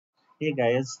Hey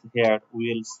guys, here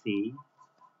we'll see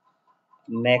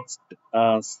next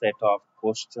set of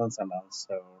questions and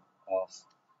answer of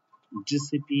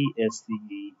GCP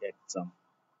SCE exam.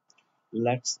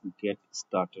 Let's get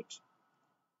started.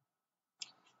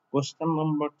 Question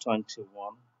number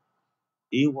 21.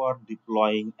 You are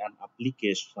deploying an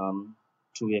application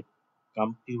to a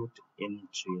compute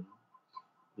engine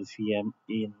VM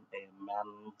in a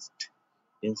managed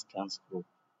instance group.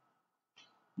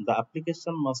 The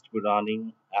application must be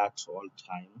running at all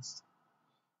times,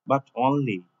 but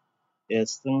only a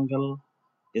single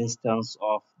instance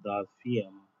of the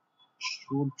VM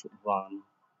should run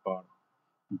per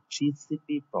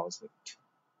GCP project.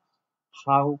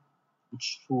 How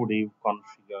should you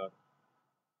configure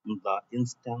the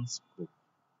instance group?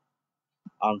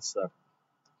 Answer.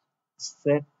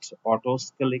 Set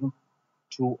autoscaling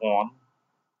to on.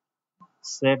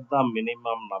 Set the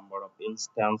minimum number of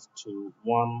instance to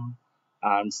 1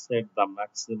 and set the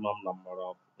maximum number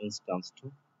of instance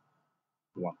to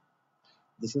 1.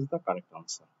 This is the correct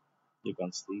answer. You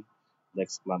can see the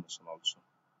explanation also.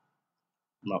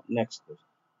 Now, next question.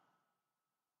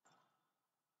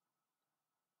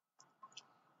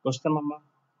 Question number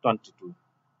 22.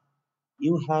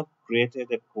 You have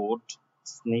created a code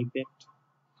snippet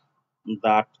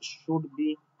that should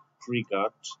be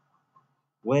triggered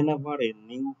whenever a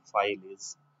new file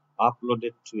is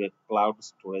uploaded to a cloud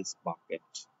storage bucket.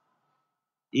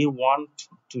 You want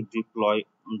to deploy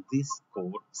this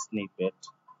code snippet.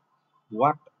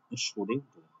 What should you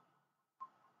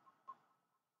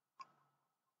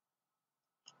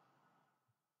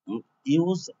do?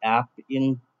 Use app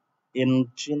in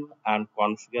engine and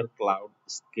configure cloud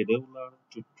scheduler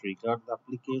to trigger the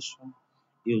application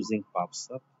using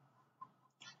PubSub.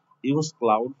 Use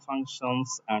cloud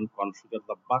functions and configure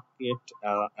the bucket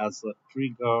as a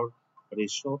trigger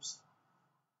resource.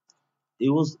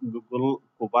 Use Google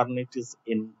Kubernetes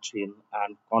engine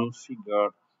and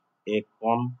configure a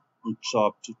cron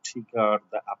job to trigger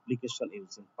the application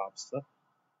using PubSub.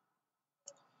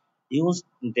 Use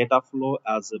Dataflow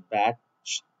as a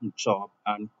batch job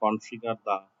and configure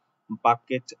the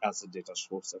bucket as a data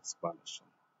source explanation.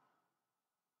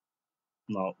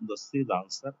 Now, this is the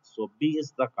answer. So, B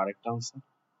is the correct answer.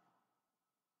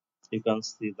 You can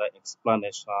see the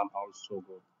explanation also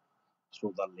go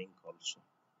through the link also.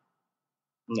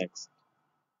 Next,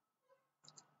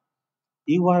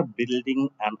 you are building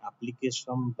an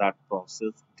application that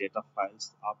processes data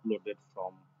files uploaded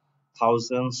from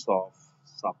thousands of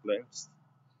suppliers.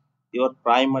 Your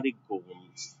primary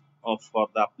goals for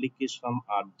the application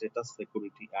are data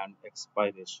security and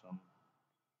expiration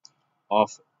of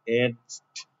aged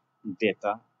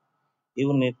data.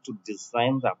 You need to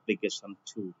design the application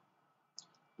to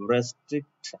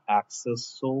restrict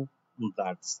access so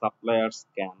that suppliers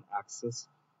can access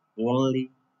only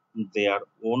their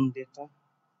own data,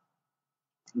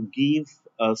 give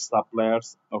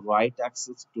suppliers a right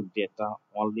access to data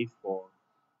only for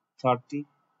 30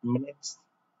 minutes,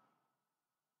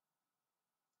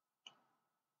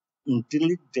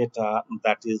 delete data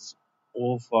that is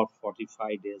over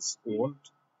 45 days old.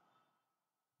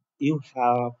 You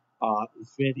have a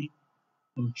very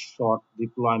short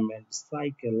deployment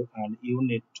cycle and you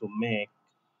need to make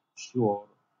sure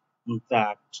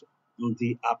that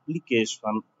the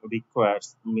application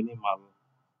requires minimal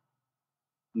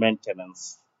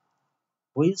maintenance.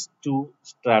 Which two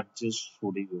strategies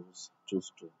should you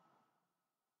choose to?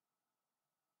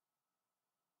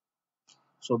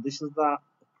 So this is the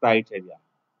criteria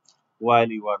while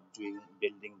you are doing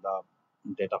building the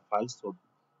data files. So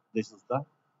this is the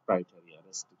criteria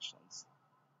restrictions.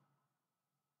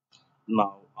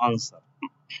 Now answer.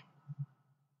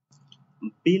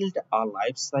 Build a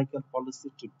lifecycle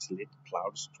policy to delete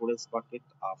cloud storage bucket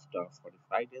after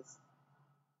 45 days.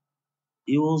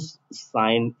 Use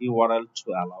sign URL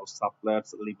to allow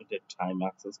suppliers limited time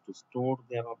access to store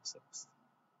their objects.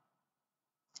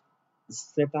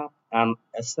 Set up an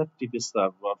SFTP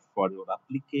server for your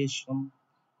application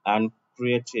and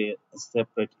create a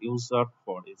separate user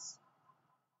for its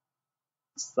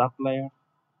supplier.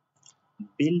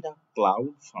 Build a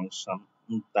cloud function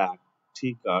that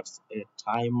triggers a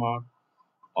timer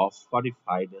of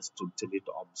 45 days to delete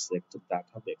objects that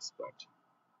have expired.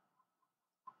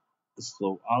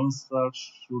 So answer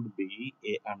should be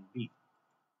A and B.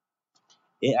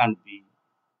 A and B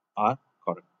are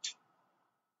correct.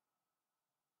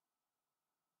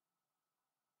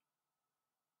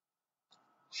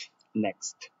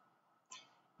 Next,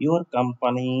 your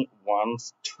company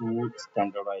wants to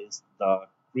standardize the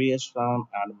creation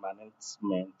and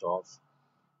management of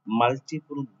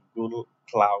multiple Google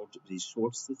Cloud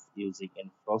resources using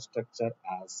infrastructure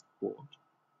as code.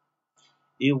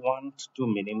 You want to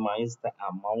minimize the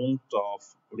amount of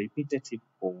repetitive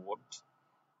code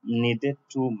needed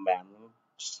to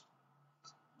manage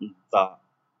the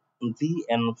the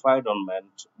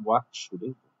environment. What should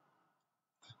you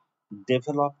do?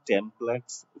 Develop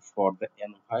templates for the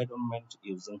environment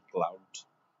using cloud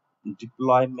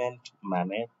deployment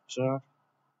manager.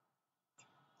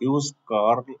 Use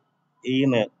curl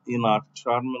in a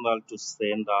terminal to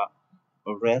send a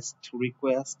REST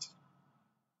request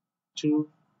to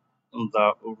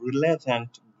the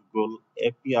relevant Google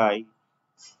API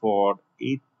for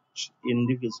each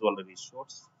individual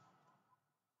resource.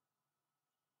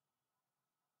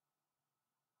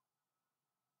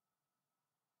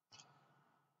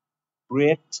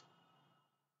 Create,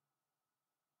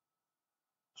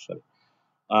 sorry,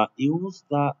 use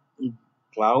the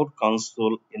Cloud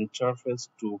Console interface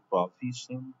to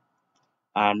provision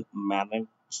and manage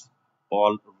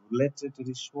all related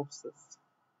resources.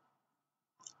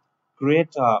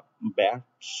 Create a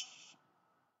batch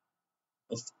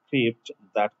script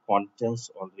that contains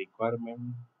all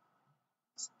requirement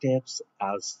steps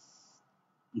as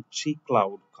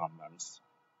G-Cloud commands.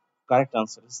 Correct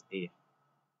answer is A.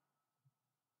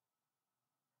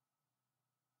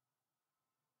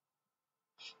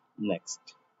 Next,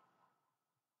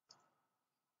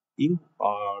 you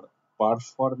are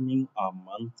performing a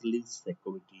monthly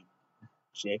security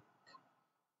check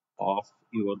of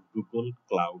your Google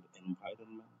Cloud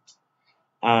environment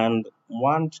and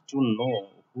want to know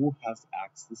who has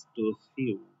access to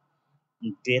few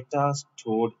data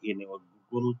stored in your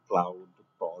Google Cloud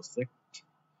project.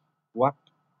 What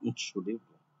should you do?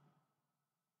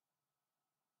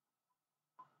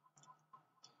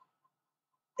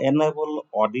 Enable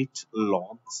audit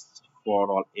logs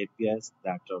for all APIs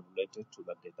that are related to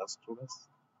the data storage.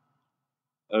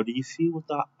 Review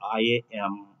the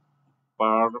IAM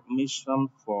permission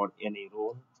for any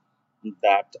role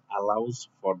that allows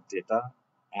for data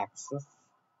access.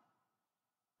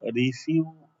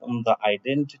 Review the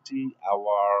identity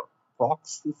our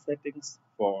proxy settings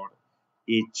for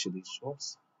each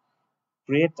resource.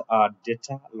 Create a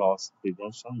data loss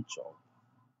prevention job.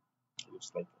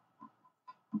 Looks like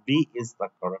B is the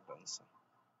correct answer.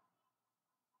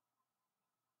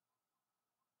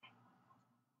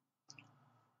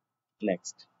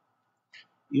 Next,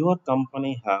 your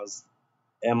company has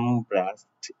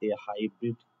embraced a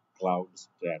hybrid cloud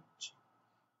strategy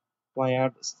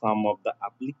where some of the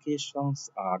applications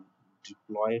are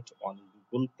deployed on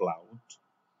Google Cloud.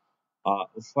 A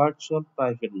virtual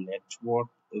private network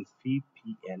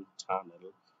VPN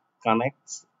tunnel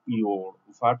connects your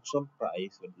virtual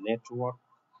private network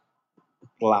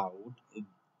cloud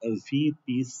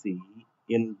VPC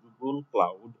in Google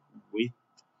Cloud with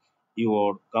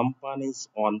your company's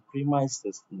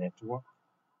on-premises network.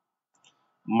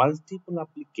 Multiple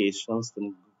applications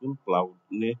in Google Cloud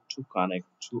need to connect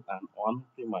to an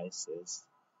on-premises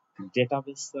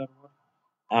database server,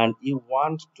 and you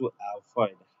want to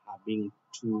avoid having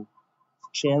to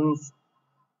change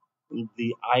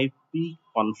the IP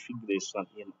configuration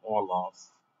in all of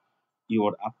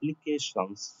your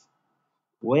applications.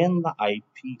 When the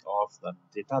IP of the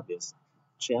database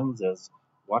changes,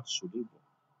 what should you do?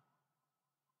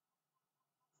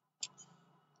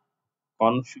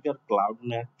 Configure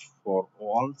CloudNet for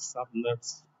all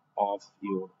subnets of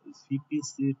your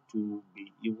VPC to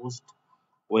be used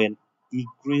when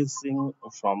egressing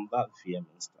from the VM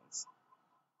instance.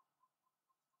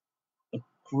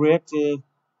 Create a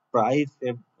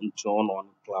private zone on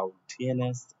Cloud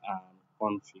DNS and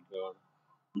configure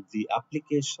the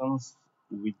applications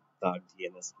with the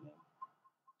DNS name.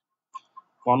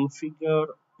 Configure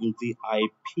the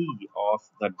IP of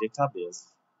the database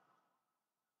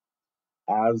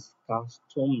as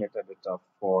custom metadata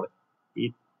for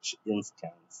each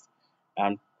instance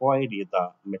and query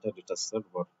the metadata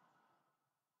server.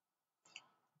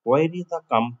 Query the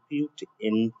compute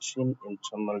engine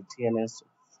internal DNS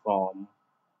from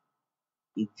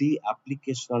the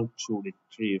application to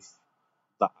retrieve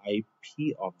the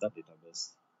IP of the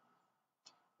database.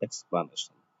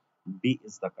 Explanation. B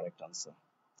is the correct answer.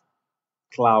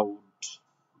 Cloud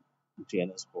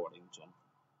DNS forwarding zone.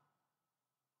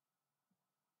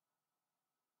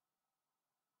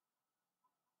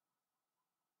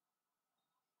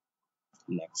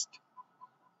 Next,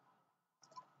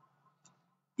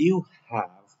 you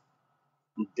have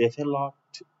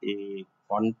developed a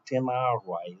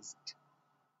containerized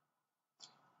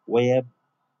web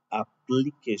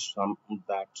application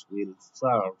that will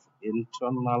serve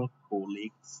internal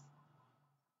colleagues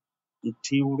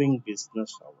during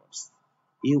business hours.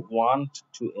 You want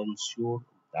to ensure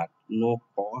that no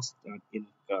costs are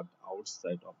incurred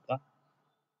outside of the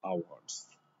hours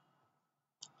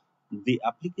the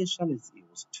application is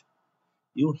used.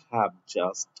 You have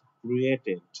just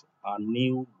created a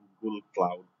new Google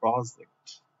Cloud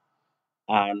project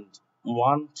and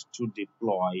want to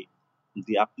deploy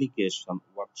the application.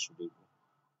 What should you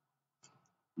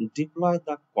do? Deploy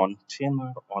the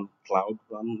container on Cloud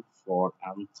Run for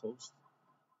Anthos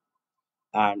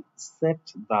and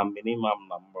set the minimum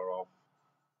number of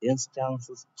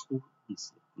instances to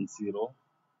 0.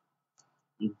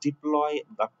 Deploy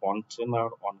the container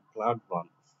on Cloud Run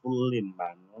fully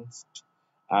managed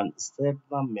and set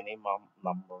the minimum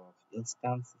number of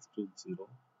instances to 0.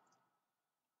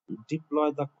 Deploy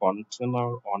the container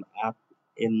on App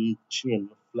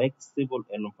Engine flexible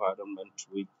environment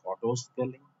with auto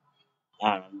scaling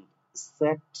and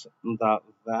set the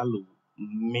value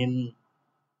min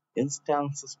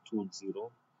instances to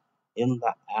 0 in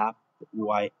the app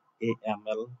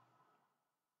YAML.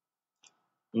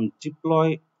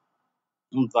 Deploy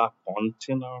the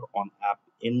container on App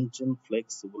Engine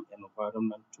flexible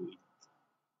environment with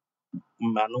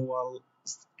manual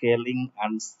scaling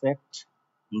and set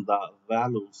the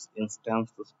values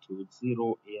instances to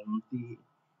 0 in the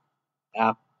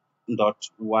app.yaml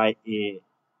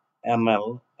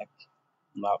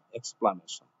now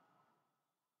explanation.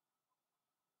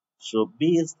 So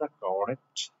B is the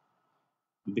correct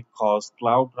because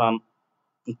Cloud Run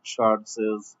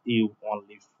charges you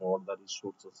only for the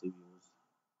resources you use.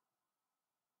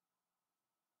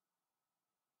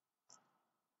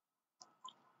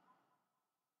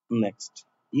 Next,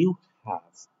 you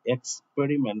have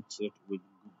experimented with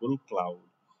Google Cloud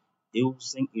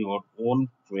using your own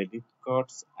credit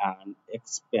cards and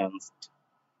expensed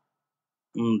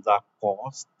the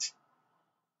cost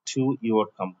to your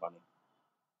company.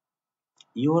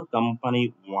 Your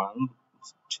company wants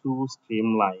to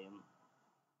streamline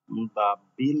the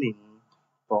billing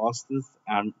process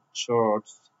and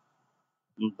charge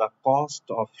the cost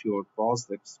of your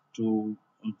projects to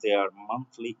their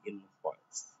monthly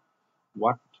invoice.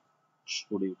 What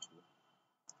should you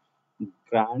do?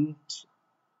 Grant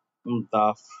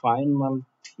the final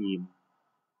team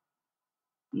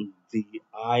the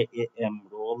IAM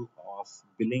role of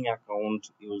billing account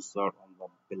user on the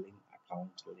billing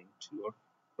account linked to your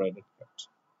credit card.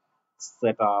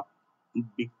 Set up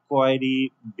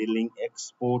BigQuery billing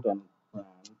export and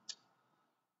grant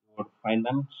your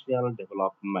financial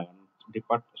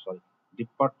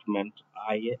department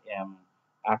IAM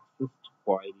access to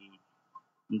query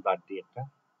the data.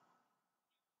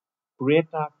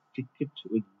 Create a ticket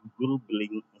with Google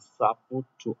Billing Support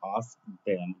to ask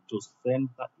them to send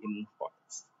the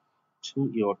invoice to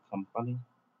your company.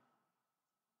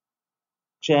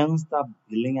 Change the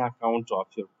billing account of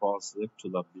your project to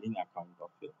the billing account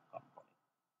of your company.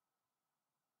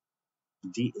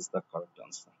 D is the correct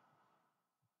answer.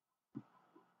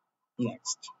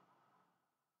 Next,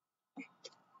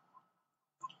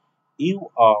 you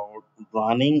are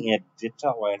running a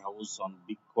data warehouse on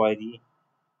BigQuery.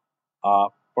 A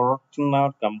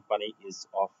partner company is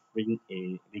offering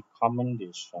a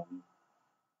recommendation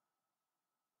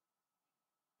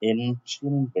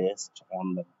engine based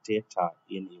on the data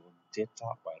in your data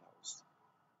warehouse.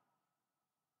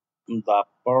 The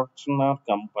partner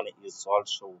company is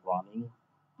also running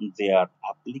their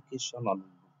application on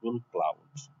Google Cloud.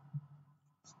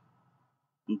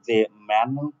 They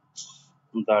manage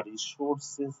the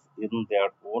resources in their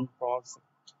own project,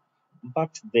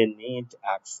 but they need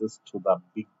access to the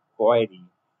BigQuery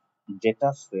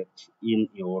dataset in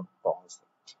your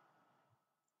project.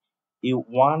 You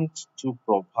want to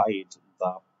provide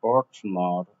the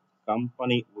partner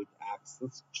company with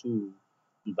access to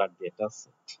the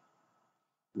dataset.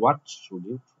 What should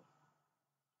you do?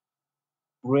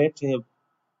 Create a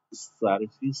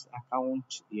service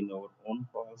account in your own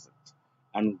project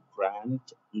and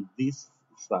grant this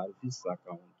service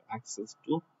account access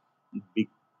to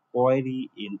BigQuery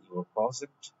in your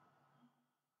project.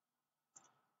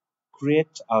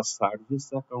 Create a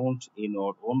service account in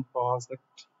your own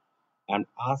project and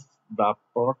ask the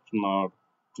partner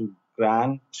to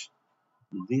grant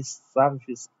this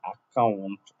service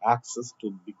account access to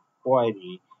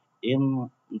BigQuery in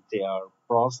their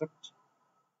project.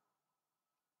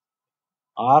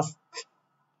 Ask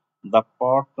the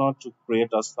partner to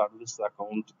create a service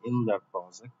account in their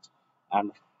project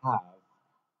and have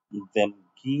them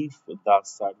give the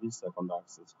service account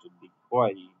access to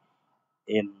BigQuery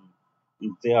in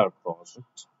their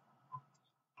project.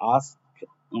 Ask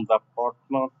the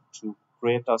partner to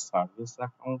create a service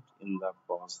account in their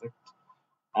project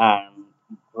and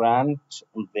grant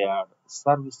their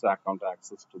service account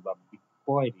access to the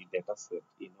BigQuery dataset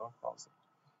in your browser.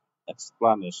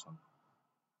 Explanation.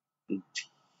 This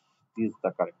is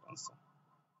the correct answer.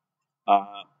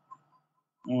 Uh,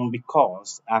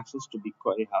 because access to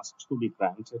BigQuery has to be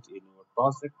granted in your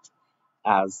project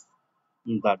as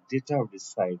the data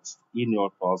resides in your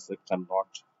project and not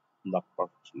the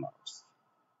partners.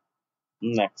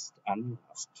 Next and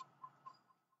last,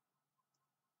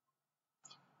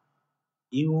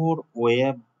 your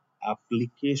web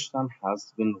application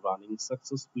has been running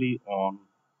successfully on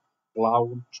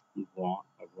cloud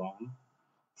run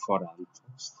for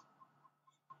answers.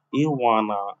 You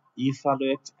wanna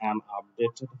evaluate an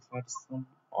updated version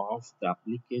of the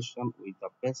application with a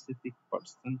specific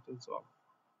percentage of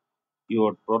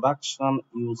your production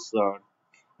user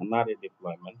canary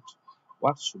deployment.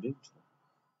 What should you do?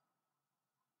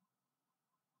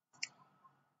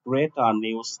 Create a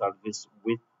new service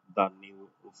with the new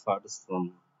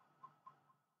version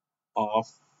of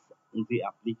the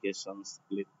application,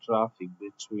 split traffic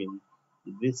between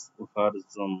this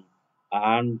version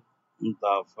and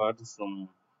the version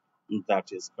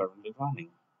that is currently running.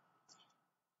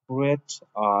 Create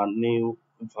a new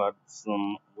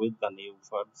version with the new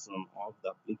version of the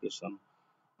application,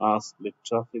 split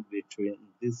traffic between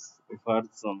this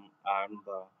version and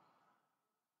the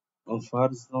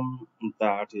version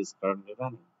that is currently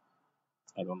running.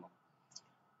 I don't know.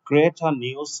 Create a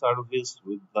new service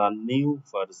with the new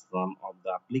version of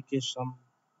the application.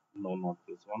 No, not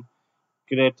this one.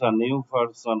 Create a new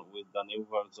version with the new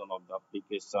version of the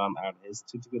application and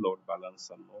HTTP load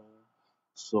balancer. No.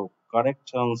 So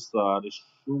correct answer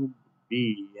should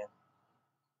be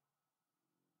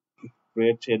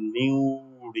create a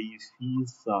new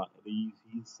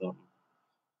revision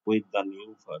with the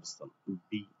new version.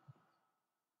 B.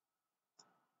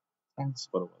 Thanks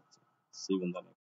for watching. See you in the next.